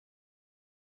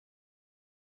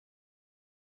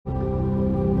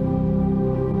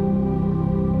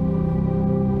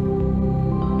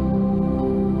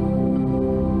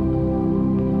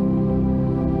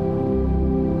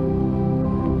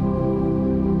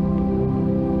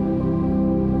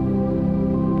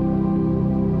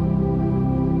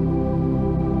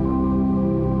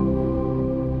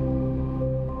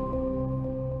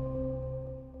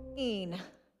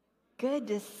Good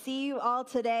to see you all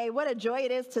today. What a joy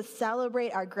it is to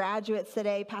celebrate our graduates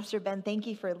today. Pastor Ben, thank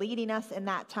you for leading us in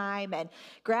that time. And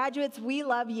graduates, we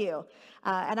love you.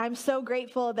 And I'm so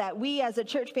grateful that we as a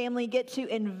church family get to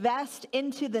invest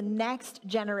into the next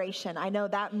generation. I know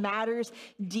that matters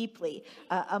deeply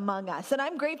among us. And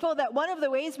I'm grateful that one of the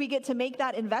ways we get to make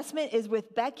that investment is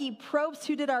with Becky Probst,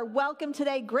 who did our welcome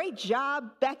today. Great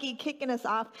job, Becky, kicking us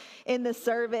off in the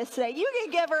service today. You can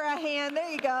give her a hand.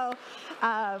 There you go.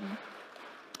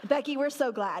 Becky, we're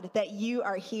so glad that you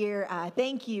are here.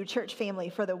 Thank you, church family,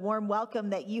 for the warm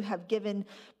welcome that you have given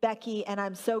Becky. And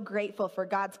I'm so grateful for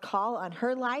God's call on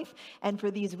her life and for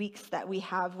these weeks that we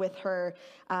have with her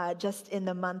just in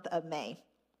the month of May.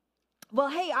 Well,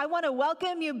 hey, I want to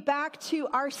welcome you back to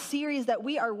our series that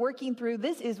we are working through.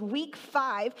 This is week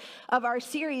 5 of our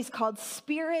series called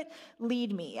Spirit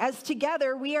Lead Me. As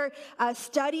together, we are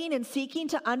studying and seeking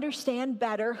to understand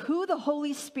better who the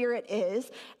Holy Spirit is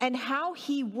and how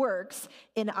he works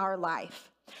in our life.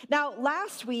 Now,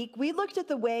 last week, we looked at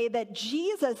the way that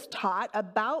Jesus taught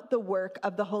about the work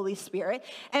of the Holy Spirit,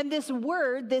 and this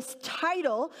word, this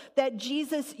title that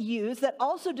Jesus used that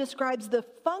also describes the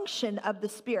function of the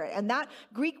Spirit, and that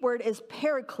Greek word is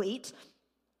paraclete.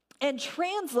 And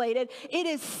translated, it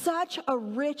is such a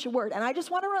rich word. And I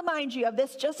just want to remind you of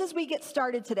this just as we get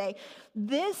started today.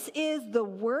 This is the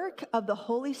work of the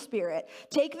Holy Spirit.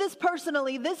 Take this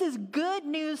personally. This is good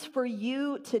news for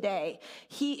you today.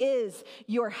 He is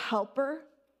your helper,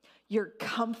 your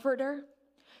comforter,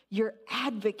 your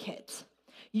advocate,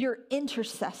 your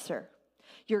intercessor,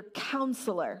 your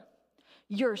counselor,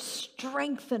 your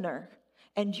strengthener,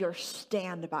 and your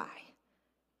standby.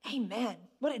 Amen.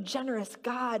 What a generous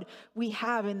God we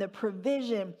have in the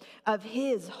provision of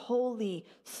his Holy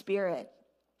Spirit.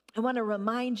 I want to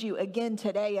remind you again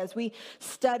today as we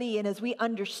study and as we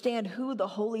understand who the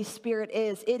Holy Spirit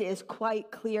is, it is quite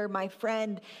clear, my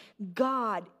friend,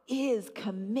 God is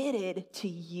committed to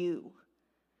you.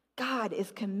 God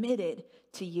is committed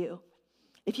to you.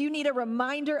 If you need a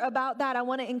reminder about that, I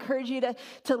want to encourage you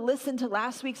to listen to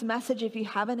last week's message if you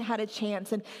haven't had a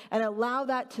chance and allow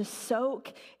that to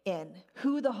soak in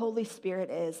who the Holy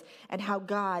Spirit is and how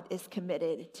God is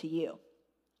committed to you.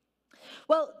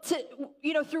 Well,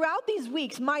 throughout these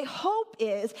weeks, my hope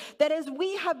is that as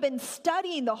we have been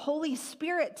studying the Holy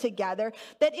Spirit together,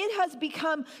 that it has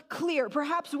become clear,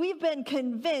 perhaps we've been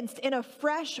convinced in a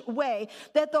fresh way,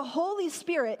 that the Holy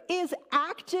Spirit is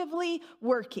actively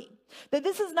working. That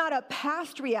this is not a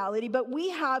past reality, but we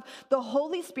have the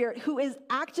Holy Spirit who is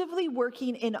actively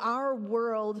working in our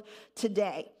world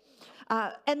today.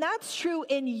 And that's true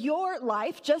in your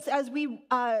life, just as we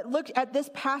looked at this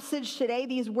passage today,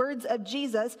 these words of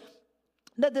Jesus,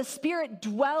 that the Spirit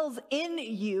dwells in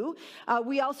you.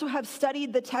 We also have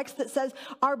studied the text that says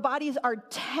our bodies are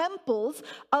temples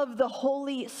of the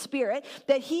Holy Spirit,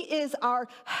 that he is our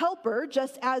helper,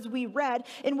 just as we read.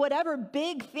 In whatever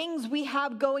big things we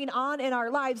have going on in our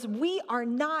lives, we are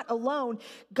not alone.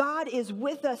 God is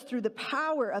with us through the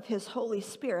power of his Holy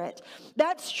Spirit.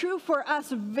 That's true for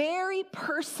us very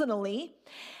personally,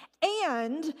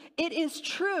 and it is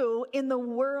true in the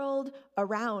world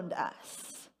around us.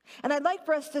 And I'd like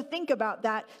for us to think about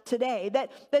that today,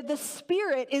 that the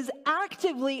Spirit is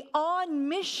actively on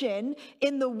mission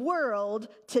in the world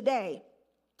today.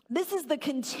 This is the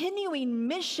continuing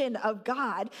mission of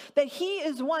God, that he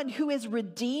is one who is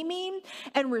redeeming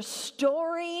and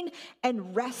restoring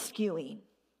and rescuing.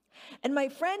 And my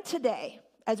friend, today,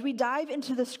 as we dive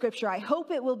into the scripture, I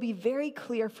hope it will be very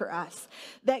clear for us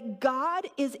that God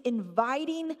is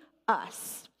inviting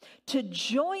us to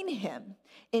join him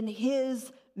in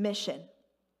his mission.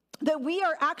 That we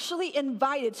are actually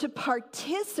invited to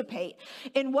participate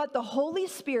in what the Holy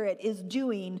Spirit is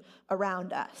doing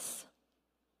around us.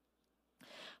 I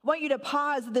want you to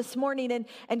pause this morning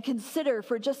and consider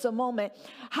for just a moment,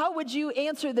 how would you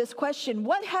answer this question?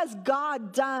 What has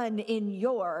God done in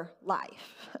your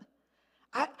life?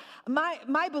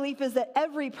 My belief is that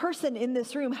every person in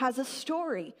this room has a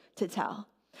story to tell.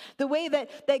 The way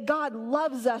that God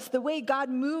loves us, the way God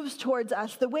moves towards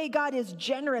us, the way God is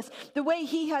generous, the way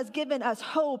he has given us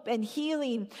hope and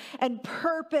healing and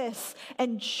purpose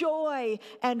and joy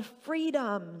and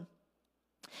freedom.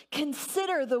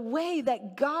 Consider the way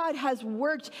that God has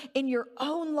worked in your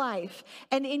own life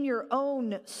and in your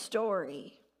own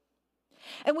story.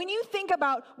 And when you think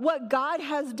about what God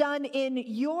has done in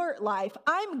your life,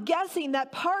 I'm guessing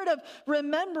that part of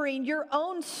remembering your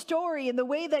own story and the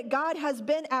way that God has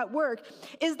been at work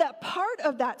is that part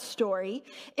of that story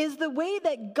is the way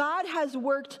that God has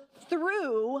worked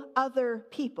through other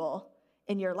people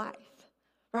in your life.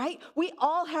 right? We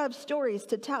all have stories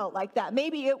to tell like that.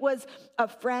 Maybe it was a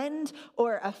friend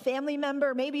or a family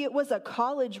member. Maybe it was a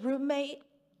college roommate.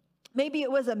 Maybe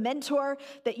it was a mentor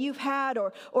that you've had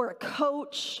or a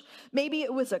coach. Maybe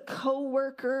it was a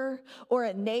coworker or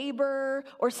a neighbor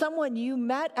or someone you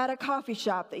met at a coffee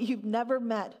shop that you've never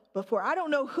met before. I don't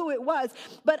know who it was,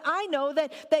 but I know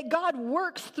that God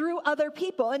works through other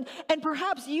people. And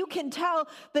perhaps you can tell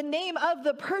the name of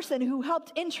the person who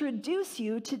helped introduce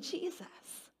you to Jesus.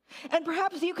 And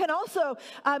perhaps you can also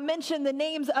mention the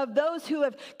names of those who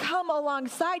have come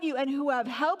alongside you and who have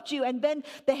helped you and been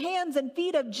the hands and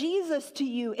feet of Jesus to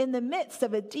you in the midst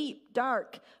of a deep,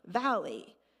 dark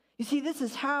valley. You see, this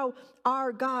is how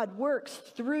our God works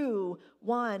through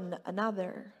one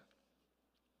another.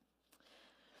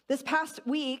 This past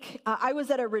week, I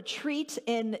was at a retreat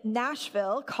in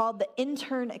Nashville called the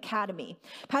Intern Academy.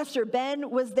 Pastor Ben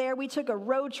was there. We took a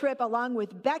road trip along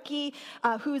with Becky,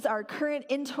 who's our current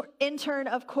intern,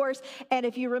 of course. And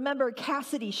if you remember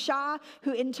Cassidy Shaw,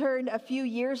 who interned a few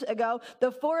years ago,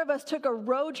 the four of us took a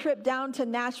road trip down to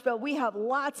Nashville. We have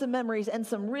lots of memories and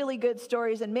some really good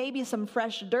stories and maybe some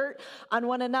fresh dirt on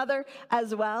one another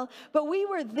as well. But we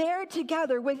were there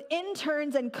together with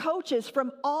interns and coaches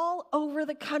from all over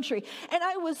the country. And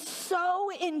I was so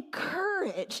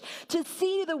encouraged to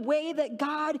see the way that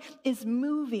God is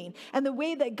moving and the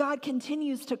way that God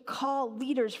continues to call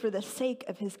leaders for the sake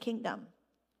of his kingdom.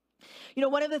 You know,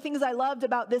 one of the things I loved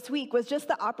about this week was just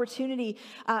the opportunity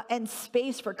and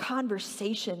space for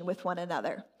conversation with one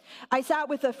another. I sat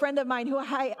with a friend of mine who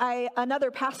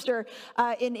another pastor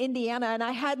in Indiana, and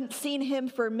I hadn't seen him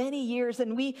for many years,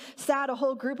 and we sat, a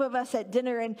whole group of us, at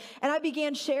dinner, and I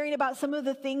began sharing about some of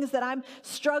the things that I'm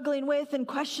struggling with and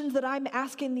questions that I'm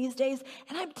asking these days,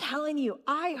 and I'm telling you,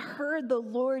 I heard the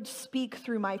Lord speak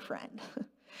through my friend.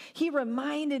 He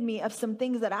reminded me of some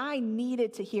things that I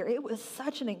needed to hear. It was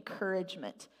such an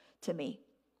encouragement to me.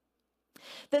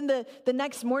 Then the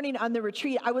next morning on the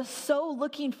retreat, I was so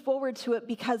looking forward to it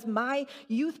because my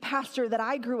youth pastor that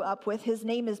I grew up with, his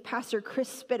name is Pastor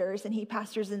Chris Spitters, and he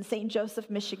pastors in St. Joseph,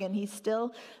 Michigan. He's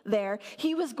still there.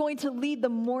 He was going to lead the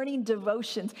morning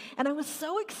devotions, and I was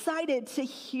so excited to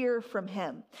hear from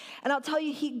him. And I'll tell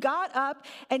you, he got up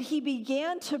and he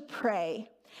began to pray.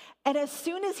 And as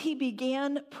soon as he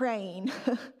began praying,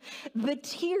 the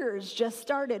tears just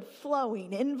started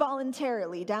flowing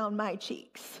involuntarily down my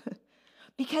cheeks.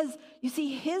 Because, you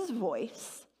see, his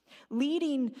voice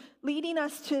leading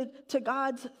us to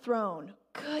God's throne,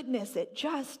 goodness, it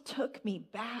just took me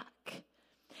back.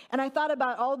 And I thought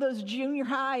about all those junior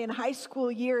high and high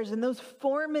school years and those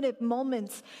formative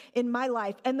moments in my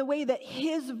life and the way that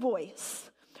his voice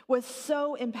was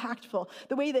so impactful,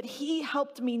 the way that he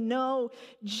helped me know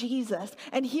Jesus.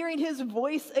 And hearing his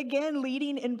voice again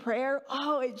leading in prayer,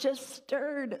 oh, it just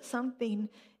stirred something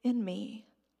in me.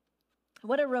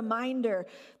 What a reminder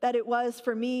that it was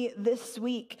for me this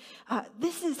week.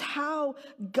 This is how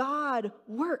God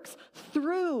works,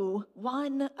 through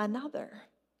one another.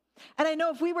 And I know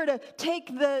if we were to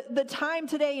take the time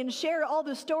today and share all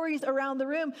the stories around the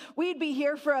room, we'd be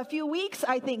here for a few weeks,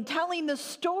 I think, telling the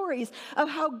stories of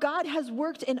how God has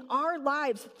worked in our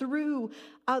lives through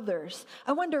others.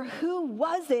 I wonder, who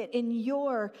was it in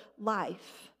your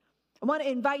life? I want to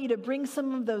invite you to bring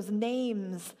some of those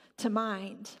names to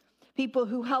mind. People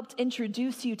who helped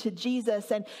introduce you to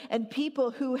Jesus and people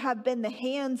who have been the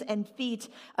hands and feet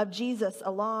of Jesus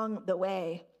along the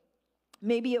way.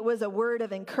 Maybe it was a word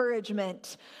of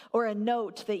encouragement or a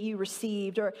note that you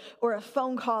received or a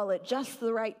phone call at just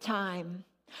the right time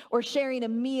or sharing a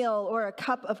meal or a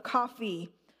cup of coffee.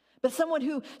 But someone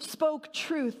who spoke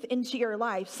truth into your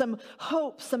life, some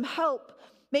hope, some help,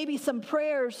 maybe some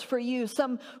prayers for you,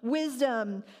 some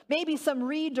wisdom, maybe some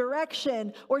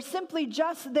redirection, or simply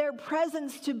just their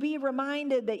presence to be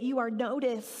reminded that you are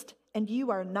noticed and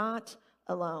you are not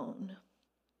alone.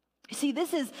 See,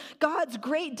 this is God's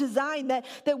great design, that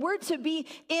we're to be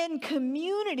in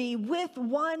community with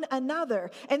one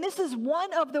another. And this is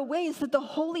one of the ways that the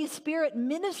Holy Spirit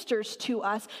ministers to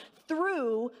us,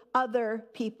 through other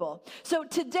people. So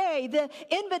today, the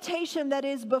invitation that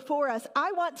is before us,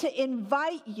 I want to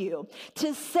invite you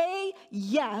to say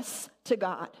yes to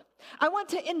God. I want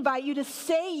to invite you to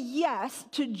say yes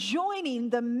to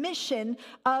joining the mission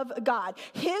of God,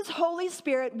 His Holy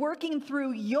Spirit working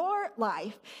through your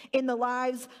life in the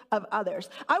lives of others.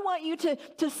 I want you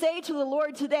to say to the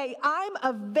Lord today, I'm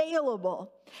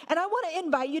available. And I want to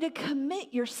invite you to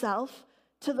commit yourself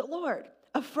to the Lord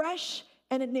afresh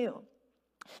and anew.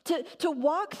 To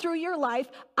walk through your life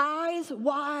eyes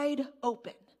wide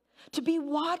open. to be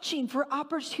watching for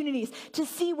opportunities, to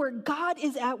see where God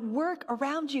is at work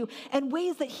around you and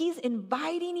ways that he's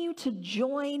inviting you to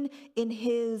join in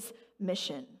his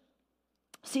mission.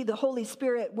 See, the Holy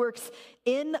Spirit works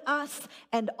in us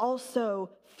and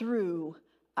also through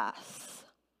us.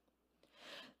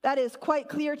 That is quite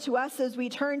clear to us as we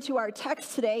turn to our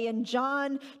text today in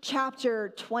John chapter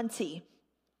 20.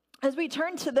 As we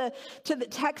turn to the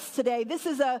text today, this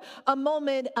is a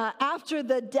moment after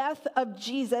the death of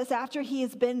Jesus, after he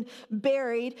has been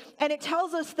buried, and it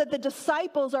tells us that the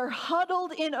disciples are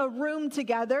huddled in a room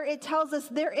together. It tells us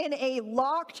they're in a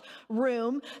locked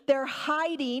room. They're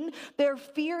hiding. They're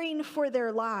fearing for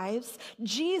their lives.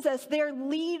 Jesus, their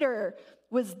leader,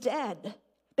 was dead.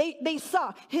 They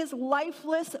saw his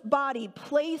lifeless body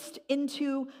placed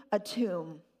into a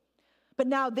tomb. But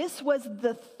now this was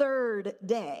the third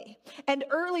day. And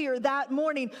earlier that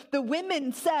morning, the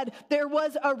women said there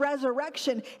was a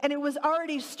resurrection and it was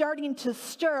already starting to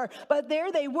stir. But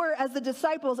there they were as the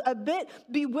disciples, a bit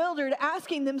bewildered,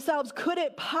 asking themselves, could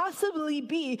it possibly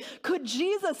be? Could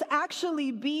Jesus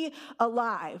actually be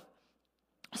alive?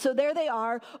 So there they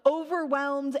are,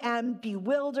 overwhelmed and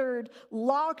bewildered,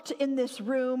 locked in this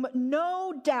room,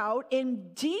 no doubt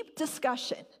in deep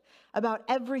discussion about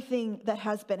everything that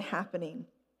has been happening.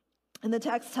 And the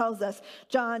text tells us,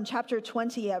 John chapter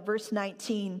 20 at verse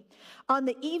 19, on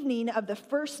the evening of the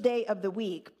first day of the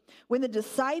week, when the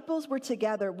disciples were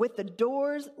together with the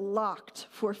doors locked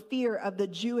for fear of the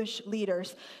Jewish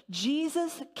leaders,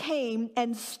 Jesus came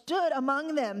and stood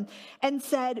among them and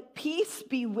said, "Peace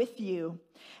be with you."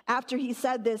 After he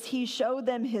said this, he showed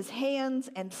them his hands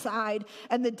and side,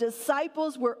 and the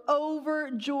disciples were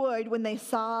overjoyed when they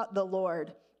saw the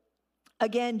Lord.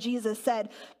 Again, Jesus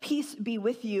said, "Peace be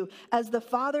with you. As the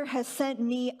Father has sent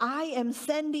me, I am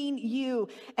sending you."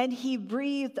 And he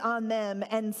breathed on them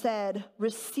and said,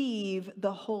 "Receive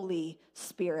the Holy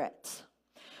Spirit."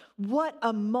 What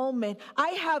a moment. I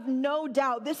have no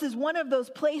doubt this is one of those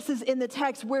places in the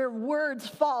text where words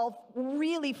fall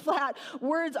really flat.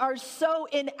 Words are so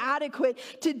inadequate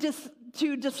to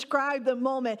describe the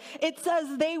moment. It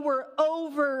says they were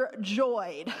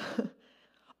overjoyed.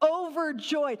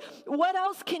 Overjoyed. What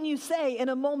else can you say in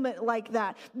a moment like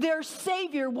that? Their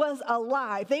Savior was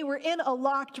alive. They were in a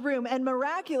locked room, and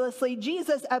miraculously,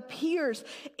 Jesus appears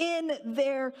in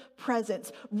their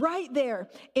presence, right there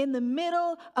in the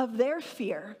middle of their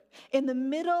fear, in the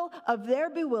middle of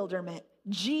their bewilderment.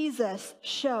 Jesus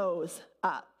shows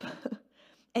up,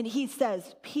 and he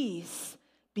says, "Peace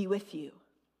be with you."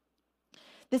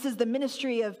 This is the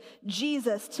ministry of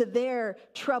Jesus to their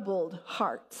troubled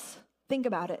hearts. Think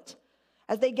about it.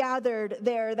 As they gathered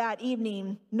there that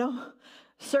evening,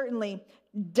 certainly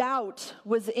doubt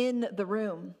was in the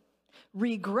room.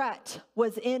 Regret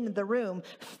was in the room.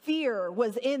 Fear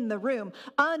was in the room.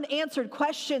 Unanswered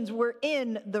questions were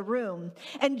in the room.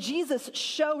 And Jesus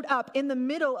showed up in the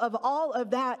middle of all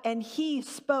of that, and he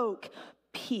spoke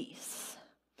peace.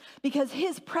 Because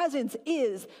his presence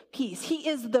is peace. He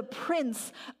is the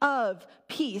Prince of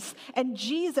Peace. And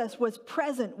Jesus was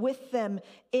present with them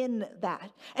in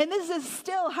that. And this is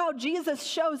still how Jesus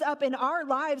shows up in our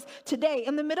lives today.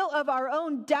 In the middle of our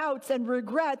own doubts and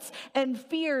regrets and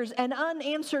fears and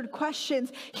unanswered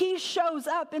questions, he shows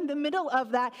up in the middle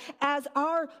of that as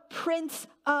our Prince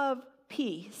of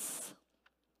Peace.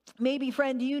 Maybe,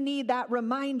 friend, you need that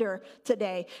reminder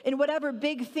today. In whatever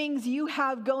big things you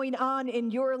have going on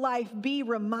in your life, be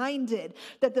reminded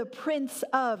that the Prince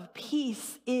of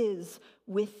Peace is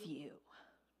with you.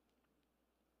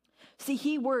 See,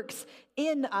 he works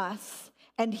in us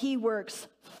and he works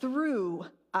through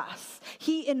us.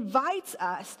 He invites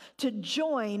us to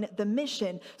join the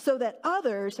mission so that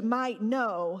others might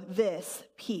know this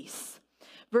peace.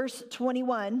 Verse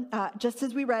 21, just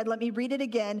as we read, let me read it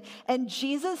again. And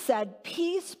Jesus said,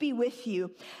 "Peace be with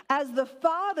you. As the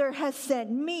Father has sent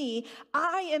me,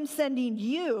 I am sending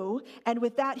you." And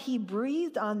with that, he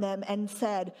breathed on them and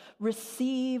said,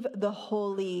 "Receive the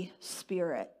Holy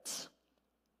Spirit."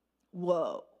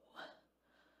 Whoa.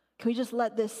 Can we just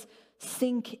let this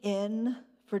sink in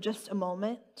for just a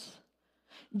moment?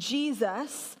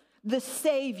 Jesus, the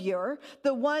Savior,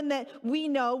 the one that we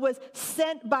know was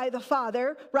sent by the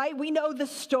Father, right? We know the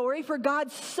story. For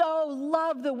God so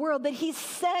loved the world that he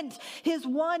sent his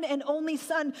one and only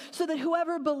Son so that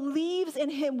whoever believes in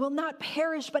him will not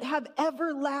perish but have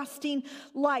everlasting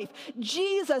life.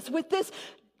 Jesus, with this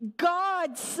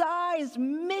God-sized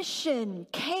mission,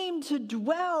 came to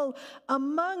dwell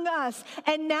among us.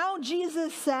 And now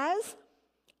Jesus says,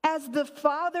 "As the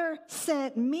Father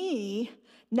sent me,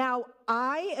 now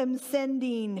I am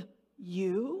sending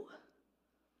you."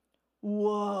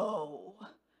 Whoa.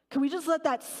 Can we just let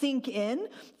that sink in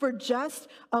for just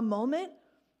a moment?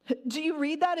 Do you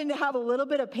read that and have a little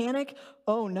bit of panic?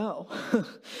 Oh no,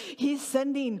 he's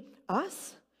sending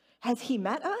us? Has he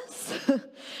met us?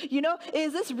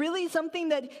 Is this really something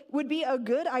that would be a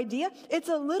good idea? It's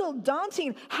a little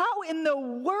daunting. How in the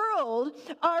world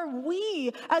are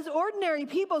we as ordinary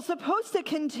people supposed to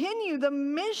continue the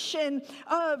mission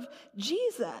of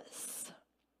Jesus?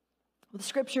 Well, the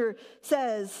scripture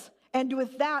says, and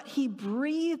with that he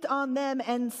breathed on them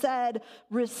and said,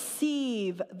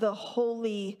 receive the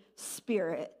Holy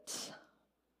Spirit.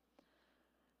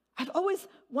 I've always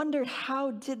wondered,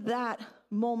 how did that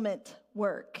moment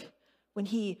work when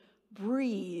he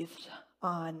breathed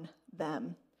on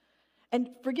them? And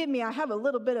forgive me, I have a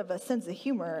little bit of a sense of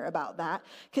humor about that,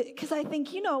 because I think,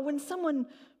 when someone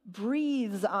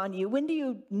breathes on you, when do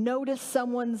you notice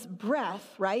someone's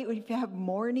breath, right? If you have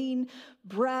morning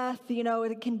breath,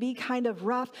 it can be kind of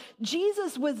rough.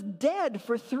 Jesus was dead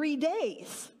for 3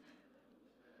 days.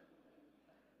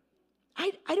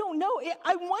 I don't know.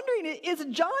 I'm wondering, is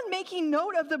John making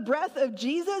note of the breath of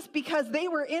Jesus because they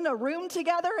were in a room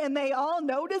together and they all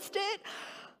noticed it?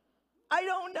 I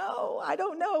don't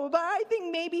know. But I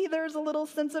think maybe there's a little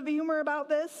sense of humor about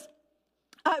this.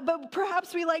 But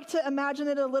perhaps we like to imagine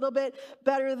it a little bit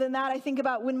better than that. I think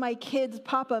about when my kids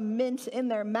pop a mint in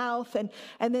their mouth and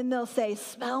then they'll say,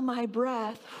 smell my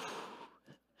breath.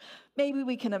 Maybe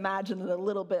we can imagine it a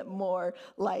little bit more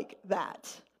like that.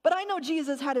 But I know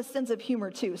Jesus had a sense of humor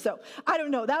too, so I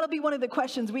don't know. That'll be one of the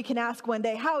questions we can ask one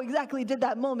day. How exactly did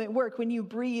that moment work when you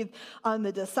breathed on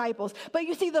the disciples? But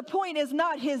you see, the point is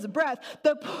not his breath.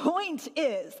 The point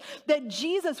is that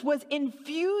Jesus was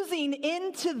infusing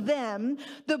into them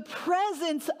the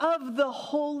presence of the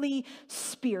Holy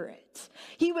Spirit.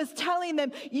 He was telling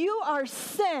them, you are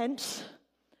sent,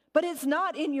 but it's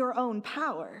not in your own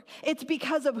power. It's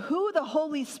because of who the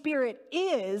Holy Spirit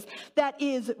is that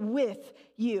is with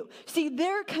you. See,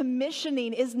 their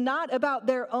commissioning is not about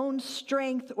their own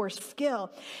strength or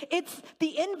skill. It's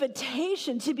the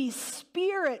invitation to be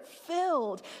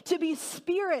Spirit-filled, to be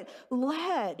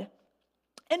Spirit-led.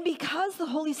 And because the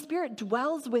Holy Spirit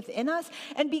dwells within us,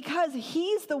 and because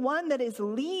he's the one that is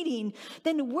leading,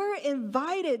 then we're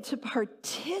invited to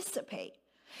participate.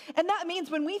 And that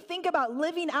means when we think about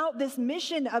living out this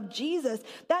mission of Jesus,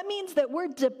 that means that we're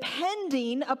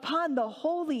depending upon the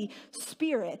Holy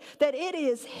Spirit, that it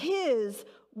is his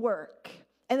work,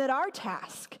 and that our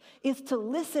task is to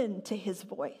listen to his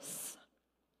voice.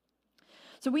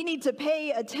 So we need to pay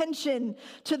attention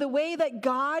to the way that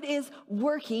God is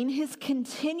working his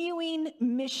continuing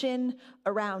mission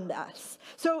around us.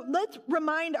 So let's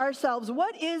remind ourselves,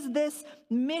 what is this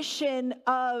mission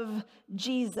of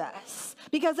Jesus?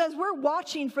 Because as we're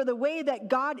watching for the way that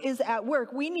God is at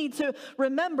work, we need to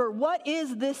remember, what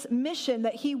is this mission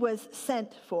that he was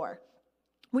sent for?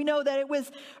 We know that it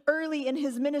was early in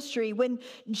his ministry when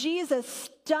Jesus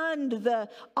stunned the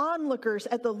onlookers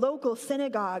at the local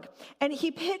synagogue, and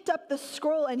he picked up the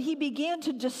scroll and he began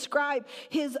to describe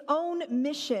his own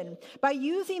mission by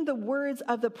using the words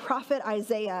of the prophet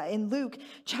Isaiah. In Luke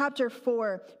chapter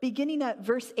 4, beginning at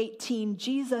verse 18,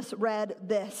 Jesus read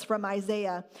this from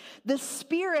Isaiah: "The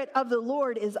Spirit of the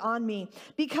Lord is on me,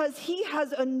 because he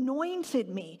has anointed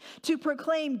me to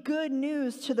proclaim good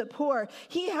news to the poor.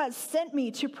 He has sent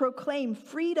me to proclaim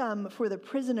freedom for the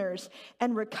prisoners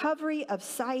and recovery of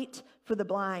sight for the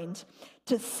blind,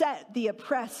 to set the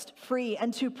oppressed free,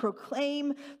 and to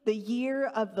proclaim the year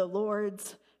of the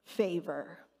Lord's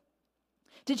favor."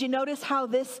 Did you notice how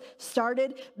this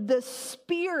started? The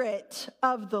Spirit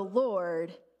of the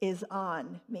Lord is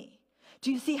on me.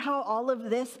 Do you see how all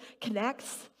of this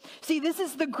connects? See, this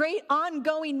is the great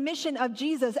ongoing mission of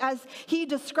Jesus as he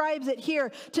describes it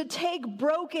here, to take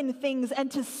broken things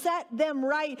and to set them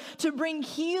right, to bring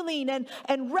healing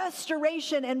and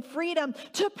restoration and freedom,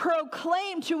 to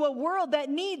proclaim to a world that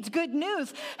needs good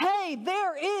news. Hey,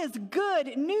 there is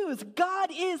good news. God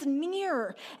is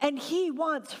near and he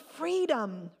wants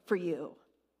freedom for you.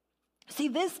 See,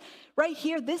 this right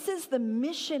here, this is the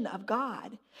mission of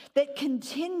God that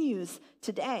continues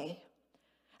today.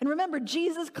 And remember,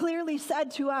 Jesus clearly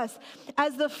said to us,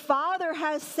 as the Father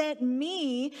has sent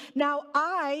me, now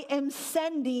I am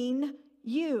sending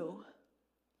you.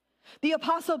 The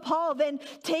Apostle Paul then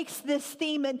takes this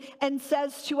theme and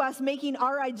says to us, making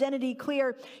our identity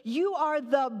clear, you are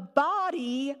the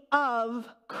body of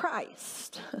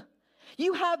Christ.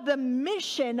 You have the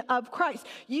mission of Christ.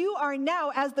 You are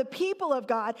now, as the people of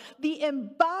God, the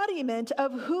embodiment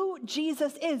of who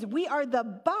Jesus is. We are the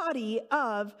body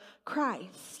of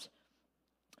Christ.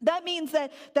 That means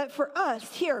that for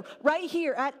us here, right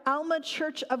here at Alma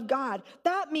Church of God,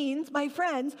 that means, my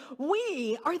friends,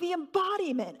 we are the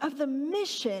embodiment of the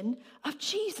mission of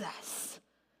Jesus.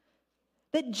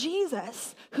 That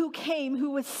Jesus, who came,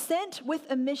 who was sent with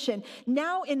a mission,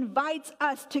 now invites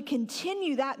us to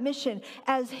continue that mission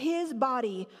as his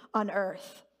body on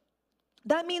earth.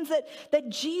 That means that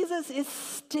Jesus is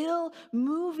still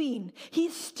moving.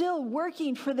 He's still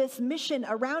working for this mission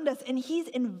around us, and he's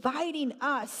inviting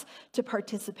us to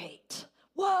participate.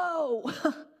 Whoa!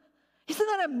 Isn't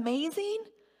that amazing?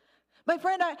 My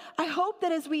friend, I hope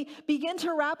that as we begin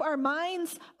to wrap our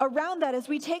minds around that, as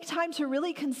we take time to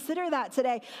really consider that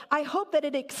today, I hope that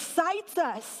it excites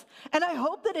us, and I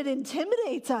hope that it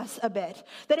intimidates us a bit,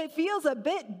 that it feels a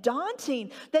bit daunting,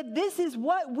 that this is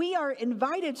what we are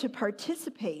invited to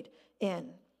participate in.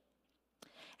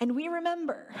 And we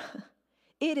remember,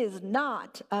 it is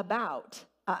not about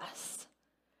us.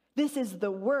 This is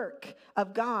the work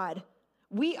of God.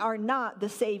 We are not the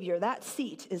Savior. That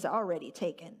seat is already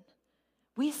taken.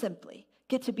 We simply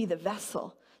get to be the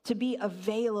vessel, to be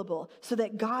available so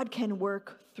that God can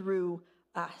work through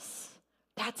us.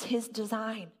 That's his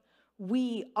design.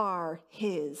 We are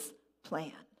his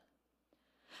plan.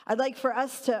 I'd like for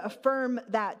us to affirm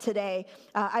that today.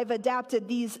 I've adapted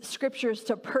these scriptures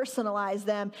to personalize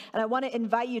them, and I want to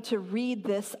invite you to read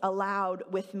this aloud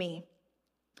with me.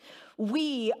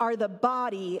 We are the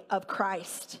body of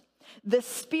Christ. The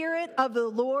Spirit of the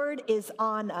Lord is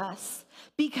on us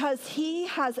because he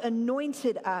has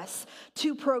anointed us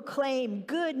to proclaim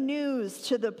good news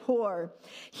to the poor.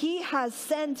 He has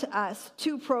sent us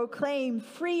to proclaim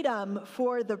freedom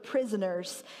for the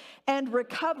prisoners and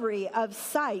recovery of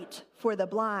sight for the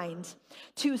blind,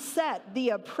 to set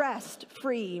the oppressed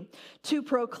free, to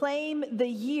proclaim the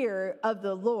year of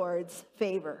the Lord's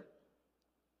favor.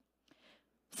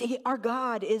 See, our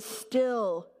God is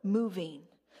still moving.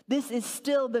 This is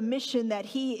still the mission that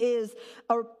he is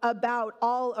about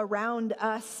all around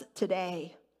us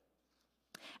today.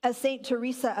 As St.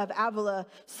 Teresa of Avila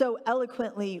so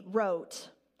eloquently wrote,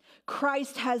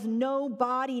 Christ has no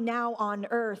body now on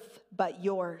earth but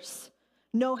yours,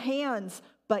 no hands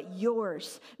but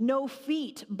yours, no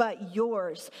feet but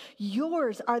yours.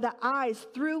 Yours are the eyes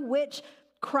through which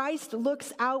Christ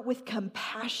looks out with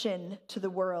compassion to the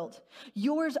world.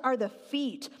 Yours are the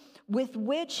feet with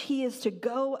which he is to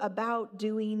go about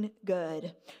doing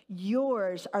good.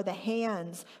 Yours are the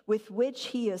hands with which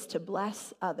he is to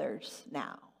bless others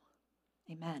now.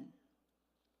 Amen.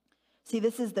 See,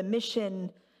 this is the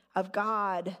mission of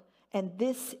God, and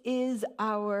this is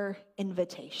our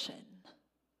invitation.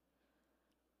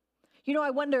 You know,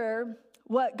 I wonder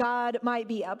what God might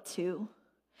be up to.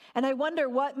 And I wonder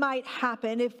what might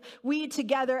happen if we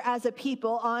together as a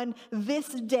people on this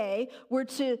day were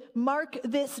to mark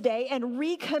this day and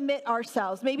recommit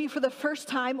ourselves, maybe for the first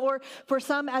time or for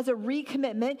some as a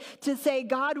recommitment to say,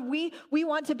 God, we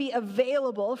want to be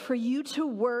available for you to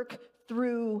work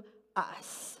through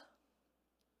us.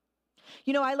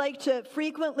 You know, I like to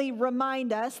frequently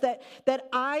remind us that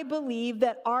I believe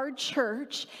that our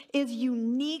church is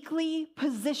uniquely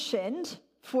positioned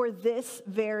for this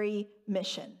very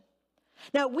mission.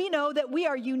 Now, we know that we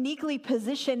are uniquely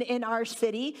positioned in our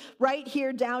city, right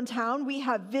here downtown. We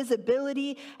have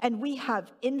visibility and we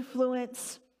have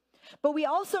influence. But we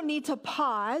also need to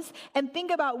pause and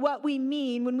think about what we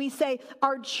mean when we say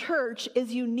our church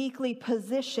is uniquely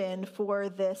positioned for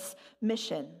this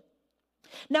mission.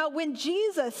 Now, when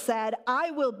Jesus said, I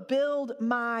will build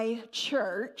my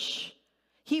church,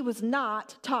 he was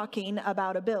not talking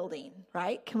about a building,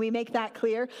 right? Can we make that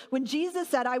clear? When Jesus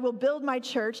said, I will build my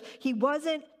church, he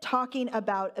wasn't talking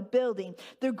about a building.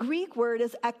 The Greek word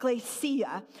is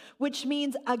ekklesia, which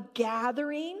means a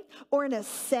gathering or an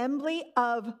assembly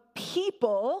of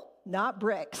people, not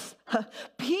bricks,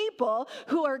 people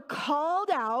who are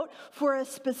called out for a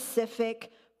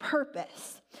specific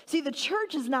purpose. See, the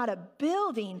church is not a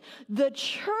building. The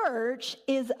church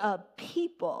is a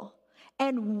people,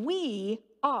 and we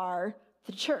are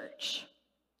the church.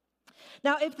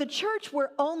 Now, if the church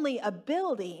were only a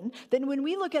building, then when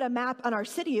we look at a map on our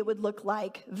city, it would look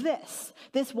like this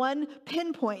one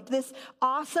pinpoint, this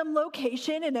awesome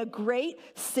location in a great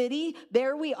city.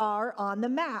 There we are on the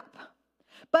map.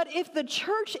 But if the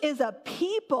church is a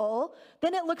people,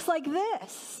 then it looks like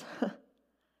this.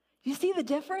 You see the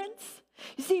difference?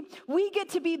 You see, we get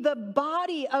to be the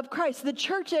body of Christ. The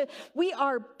church, we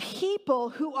are people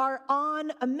who are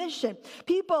on a mission.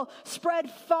 People spread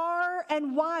far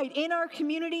and wide in our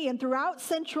community and throughout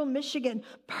central Michigan,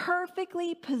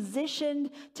 perfectly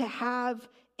positioned to have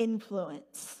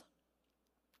influence.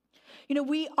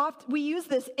 We use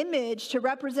this image to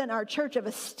represent our church of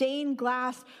a stained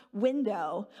glass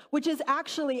window, which is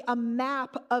actually a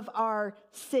map of our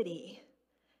city.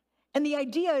 And the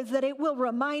idea is that it will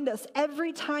remind us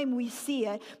every time we see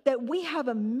it that we have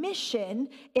a mission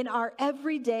in our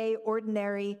everyday,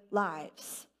 ordinary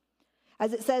lives.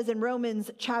 As it says in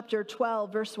Romans chapter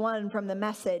 12, verse 1 from the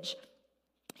Message,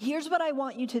 here's what I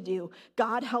want you to do,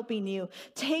 God helping you.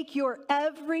 Take your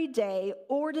everyday,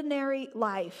 ordinary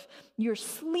life, your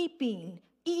sleeping,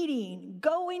 eating,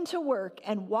 going to work,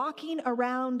 and walking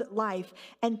around life,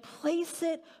 and place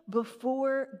it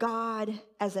before God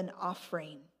as an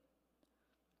offering.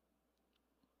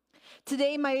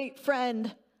 Today, my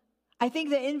friend, I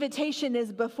think the invitation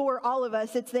is before all of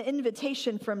us. It's the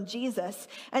invitation from Jesus.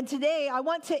 And today, I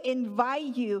want to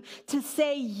invite you to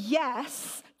say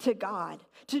yes to God,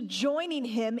 to joining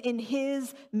him in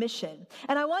his mission.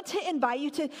 And I want to invite you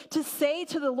to say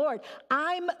to the Lord,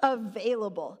 I'm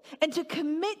available, and to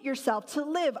commit yourself to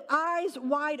live eyes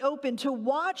wide open, to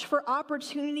watch for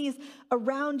opportunities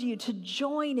around you, to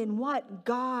join in what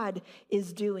God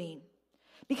is doing.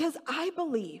 Because I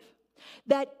believe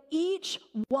that each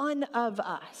one of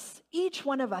us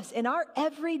in our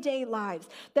everyday lives,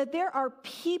 that there are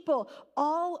people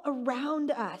all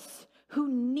around us who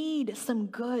need some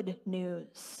good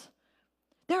news.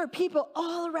 There are people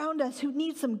all around us who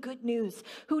need some good news,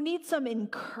 who need some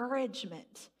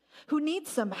encouragement, who need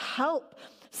some help,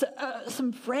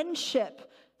 some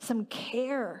friendship, some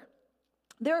care.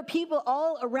 There are people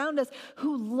all around us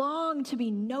who long to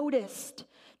be noticed,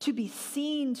 to be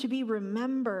seen, to be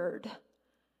remembered.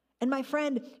 And my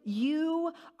friend,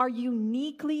 you are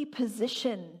uniquely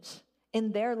positioned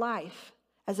in their life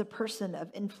as a person of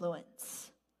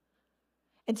influence.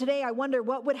 And today I wonder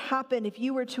what would happen if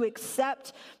you were to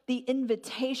accept the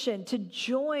invitation to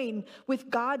join with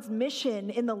God's mission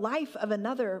in the life of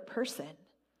another person.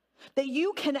 That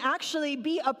you can actually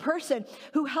be a person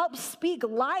who helps speak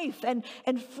life and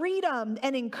freedom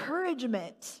and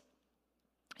encouragement.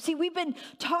 See, we've been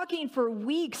talking for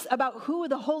weeks about who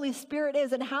the Holy Spirit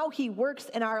is and how he works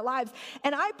in our lives.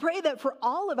 And I pray that for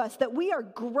all of us, that we are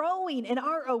growing in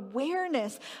our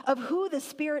awareness of who the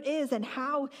Spirit is and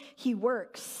how he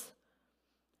works.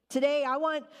 Today, I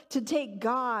want to take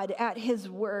God at his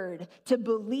word, to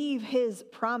believe his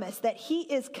promise that he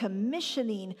is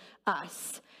commissioning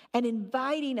us and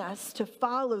inviting us to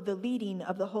follow the leading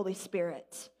of the Holy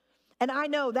Spirit. And I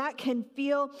know that can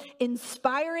feel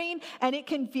inspiring and it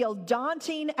can feel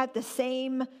daunting at the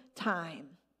same time.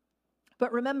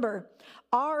 But remember,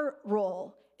 our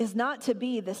role is not to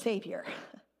be the Savior,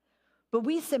 but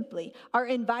we simply are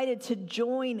invited to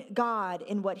join God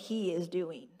in what he is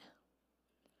doing.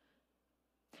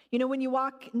 You know, when you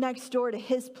walk next door to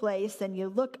his place and you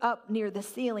look up near the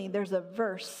ceiling, there's a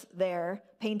verse there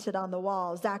painted on the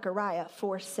wall, Zechariah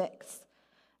 4:6.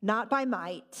 Not by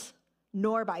might,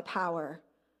 nor by power,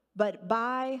 but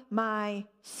by my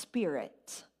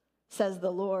Spirit, says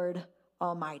the Lord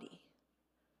Almighty.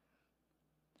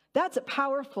 That's a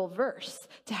powerful verse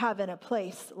to have in a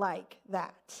place like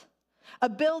that. A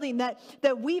building that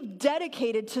we've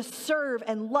dedicated to serve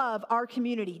and love our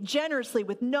community generously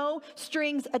with no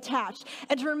strings attached.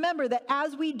 And to remember that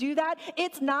as we do that,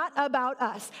 it's not about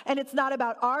us and it's not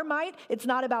about our might. It's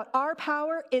not about our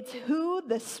power. It's who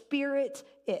the Spirit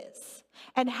is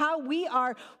and how we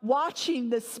are watching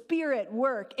the Spirit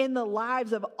work in the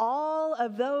lives of all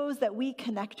of those that we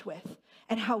connect with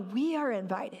and how we are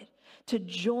invited to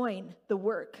join the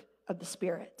work of the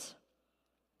Spirit.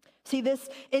 See, this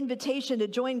invitation to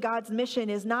join God's mission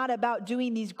is not about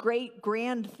doing these great,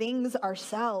 grand things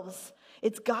ourselves.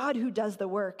 It's God who does the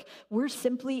work. We're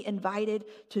simply invited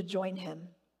to join him.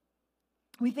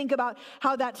 We think about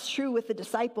how that's true with the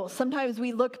disciples. Sometimes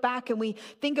we look back and we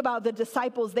think about the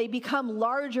disciples. They become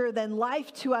larger than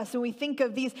life to us, and we think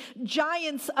of these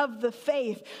giants of the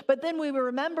faith. But then we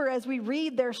remember as we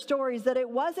read their stories that it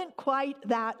wasn't quite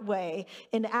that way.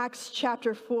 In Acts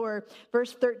chapter 4,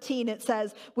 verse 13, it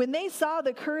says, when they saw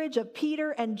the courage of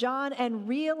Peter and John and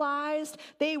realized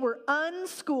they were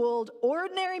unschooled,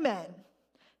 ordinary men,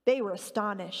 they were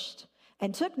astonished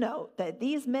and took note that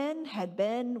these men had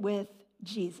been with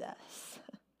Jesus.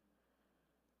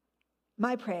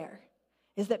 My prayer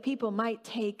is that people might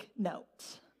take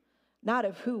note, not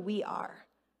of who we are,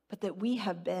 but that we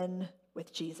have been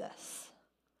with Jesus.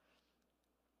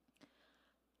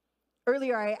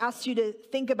 Earlier, I asked you to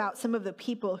think about some of the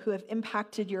people who have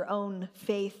impacted your own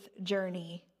faith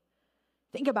journey.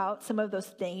 Think about some of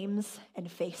those names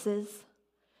and faces.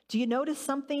 Do you notice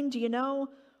something? Do you know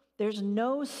there's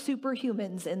no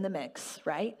superhumans in the mix,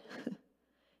 right?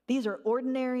 These are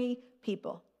ordinary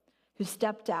people who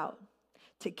stepped out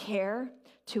to care,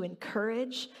 to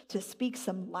encourage, to speak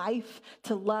some life,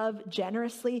 to love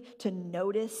generously, to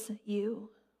notice you.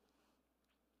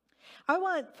 I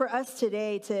want for us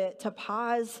today to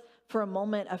pause for a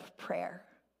moment of prayer.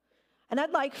 And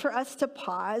I'd like for us to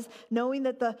pause, knowing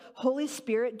that the Holy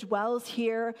Spirit dwells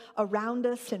here around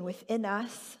us and within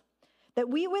us, that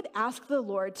we would ask the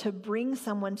Lord to bring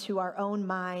someone to our own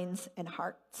minds and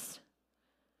hearts.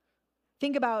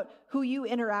 Think about who you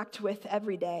interact with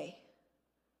every day.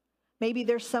 Maybe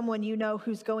there's someone you know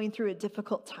who's going through a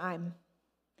difficult time,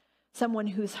 someone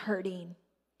who's hurting,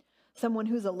 someone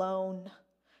who's alone,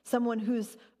 someone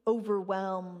who's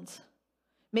overwhelmed,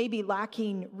 maybe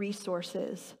lacking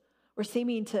resources, or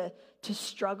seeming to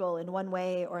struggle in one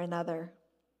way or another.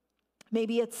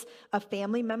 Maybe it's a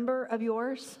family member of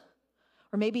yours,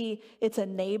 or maybe it's a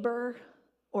neighbor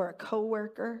or a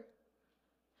coworker.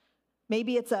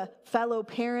 Maybe it's a fellow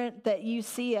parent that you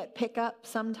see at pickup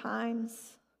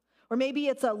sometimes, or maybe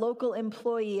it's a local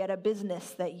employee at a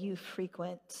business that you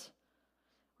frequent,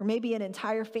 or maybe an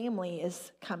entire family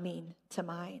is coming to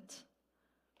mind.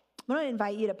 I want to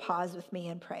invite you to pause with me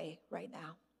and pray right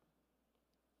now.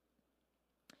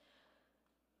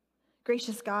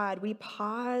 Gracious God, we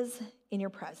pause in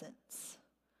your presence.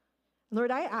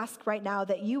 Lord, I ask right now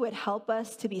that you would help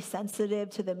us to be sensitive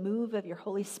to the move of your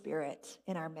Holy Spirit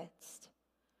in our midst.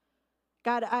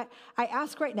 God, I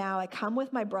ask right now, I come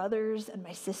with my brothers and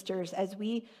my sisters as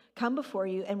we come before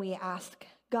you and we ask,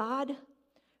 God,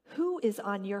 who is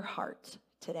on your heart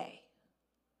today?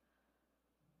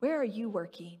 Where are you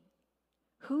working?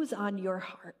 Who's on your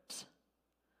heart?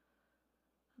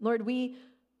 Lord, we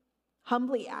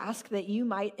humbly ask that you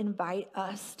might invite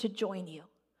us to join you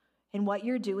in what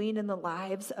you're doing in the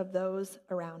lives of those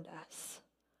around us.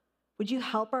 Would you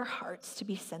help our hearts to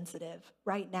be sensitive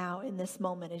right now in this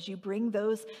moment as you bring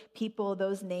those people,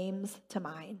 those names to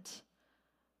mind?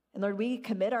 And Lord, we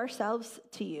commit ourselves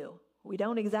to you. We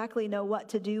don't exactly know what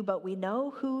to do, but we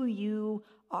know who you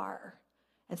are.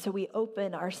 And so we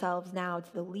open ourselves now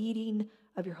to the leading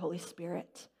of your Holy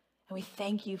Spirit. And we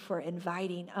thank you for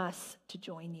inviting us to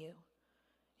join you.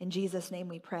 In Jesus' name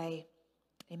we pray,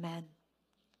 amen.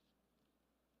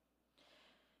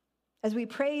 As we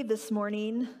pray this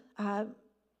morning,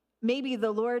 maybe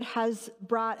the Lord has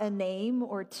brought a name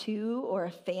or two or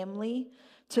a family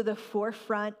to the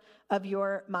forefront of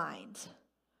your mind.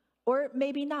 Or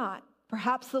maybe not.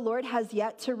 Perhaps the Lord has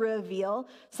yet to reveal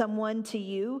someone to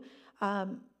you.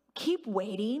 Keep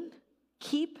waiting,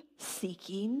 keep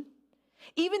seeking.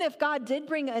 Even if God did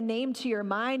bring a name to your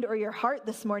mind or your heart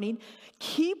this morning,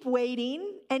 keep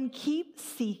waiting and keep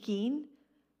seeking,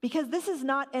 because this is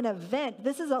not an event.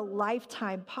 This is a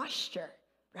lifetime posture,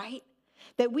 right?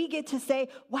 That we get to say,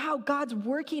 wow, God's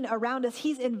working around us.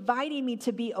 He's inviting me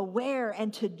to be aware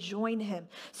and to join him.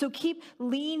 So keep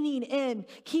leaning in,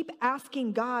 keep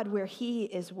asking God where he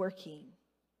is working.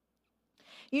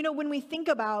 You know, when we think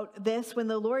about this, when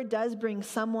the Lord does bring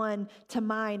someone to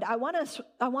mind, I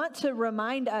want to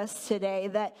remind us today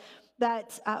that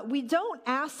we don't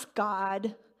ask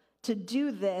God to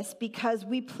do this because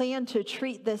we plan to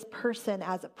treat this person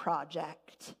as a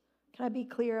project. Can I be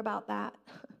clear about that?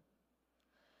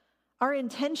 Our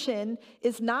intention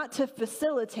is not to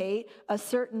facilitate a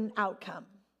certain outcome.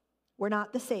 We're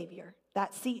not the Savior.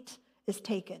 That seat is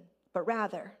taken. But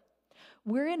rather,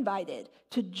 we're invited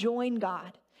to join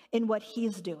God in what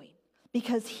he's doing,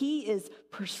 because he is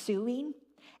pursuing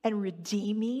and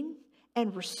redeeming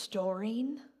and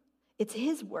restoring. It's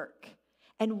his work,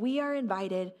 and we are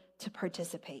invited to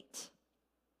participate.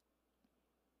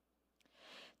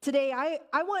 Today,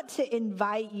 I want to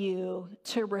invite you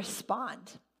to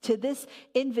respond to this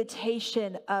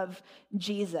invitation of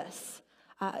Jesus.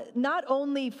 Not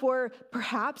only for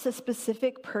perhaps a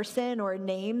specific person or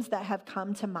names that have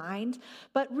come to mind,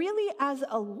 but really as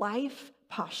a life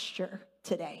posture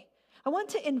today. I want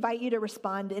to invite you to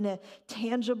respond in a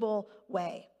tangible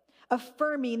way,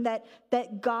 affirming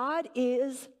that God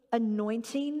is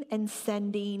anointing and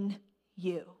sending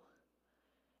you.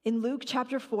 In Luke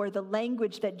chapter 4, the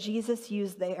language that Jesus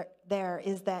used there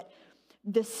is that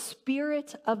the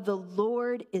Spirit of the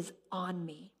Lord is on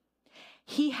me.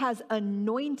 He has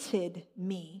anointed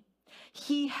me.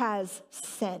 He has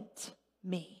sent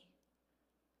me.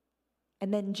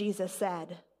 And then Jesus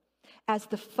said, as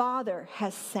the Father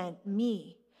has sent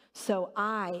me, so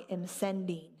I am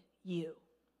sending you.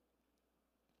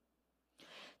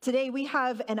 Today we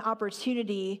have an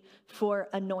opportunity for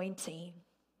anointing.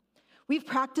 We've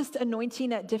practiced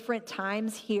anointing at different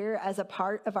times here as a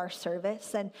part of our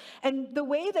service. And the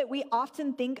way that we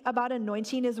often think about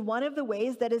anointing is one of the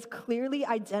ways that is clearly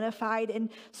identified in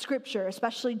Scripture,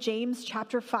 especially James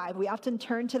chapter 5. We often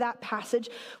turn to that passage,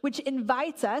 which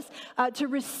invites us to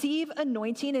receive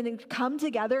anointing and come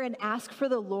together and ask for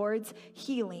the Lord's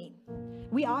healing.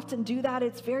 We often do that.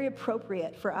 It's very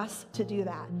appropriate for us to do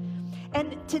that.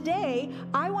 And today,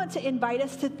 I want to invite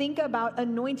us to think about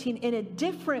anointing in a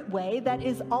different way that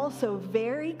is also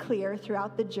very clear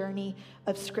throughout the journey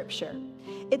of Scripture.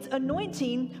 It's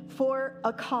anointing for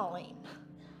a calling.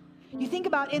 You think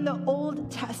about in the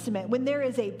Old Testament, when there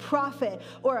is a prophet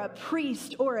or a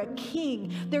priest or a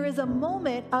king, there is a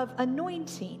moment of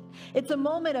anointing. It's a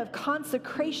moment of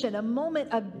consecration, a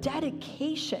moment of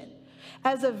dedication,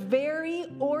 as a very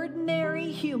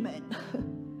ordinary human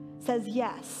says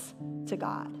yes to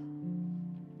God.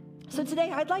 So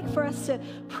today, I'd like for us to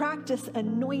practice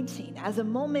anointing as a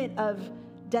moment of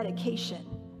dedication.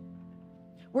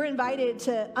 We're invited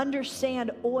to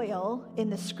understand oil in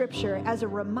the Scripture as a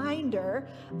reminder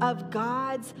of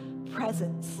God's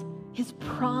presence, His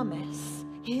promise,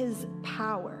 His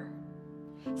power.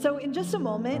 So in just a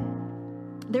moment,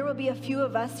 there will be a few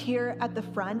of us here at the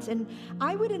front, and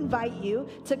I would invite you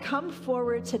to come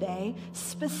forward today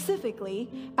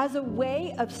specifically as a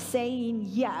way of saying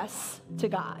yes to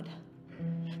God.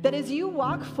 That as you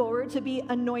walk forward to be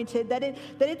anointed, that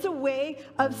it's a way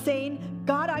of saying,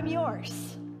 God, I'm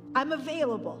yours. I'm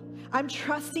available. I'm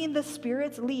trusting the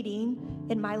Spirit's leading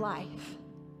in my life.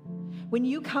 When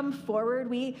you come forward,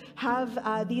 we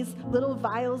have these little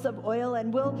vials of oil,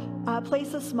 and we'll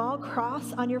place a small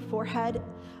cross on your forehead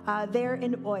there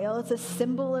in oil. It's a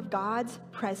symbol of God's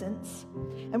presence.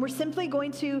 And we're simply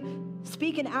going to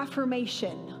speak an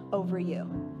affirmation over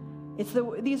you.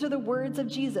 These are the words of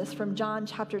Jesus from John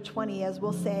chapter 20, as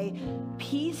we'll say,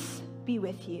 peace be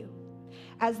with you.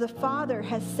 As the Father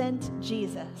has sent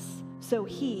Jesus, so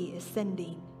He is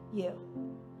sending you.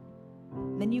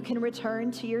 Then you can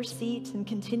return to your seat and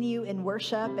continue in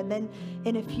worship. And then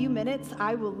in a few minutes,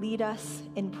 I will lead us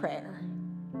in prayer.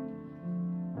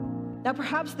 Now,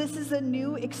 perhaps this is a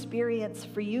new experience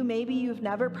for you. Maybe you've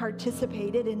never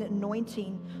participated in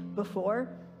anointing before.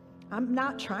 I'm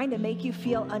not trying to make you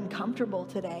feel uncomfortable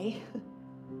today,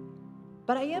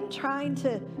 but I am trying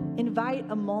to invite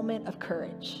a moment of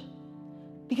courage,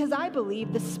 because I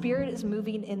believe the Spirit is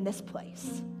moving in this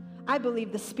place. I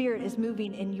believe the Spirit is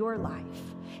moving in your life,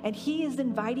 and He is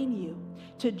inviting you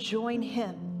to join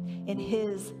Him in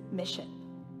His mission.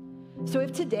 So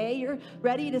if today you're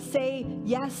ready to say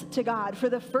yes to God for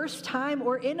the first time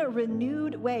or in a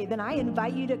renewed way, then I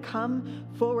invite you to come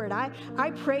forward.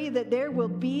 I pray that there will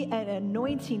be an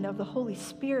anointing of the Holy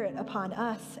Spirit upon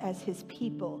us as His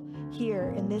people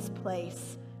here in this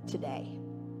place today.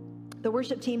 The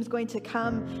worship team is going to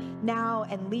come now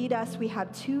and lead us. We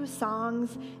have 2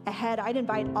 songs ahead. I'd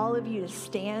invite all of you to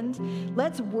stand.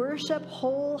 Let's worship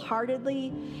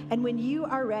wholeheartedly. And when you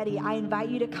are ready, I invite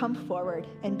you to come forward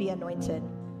and be anointed.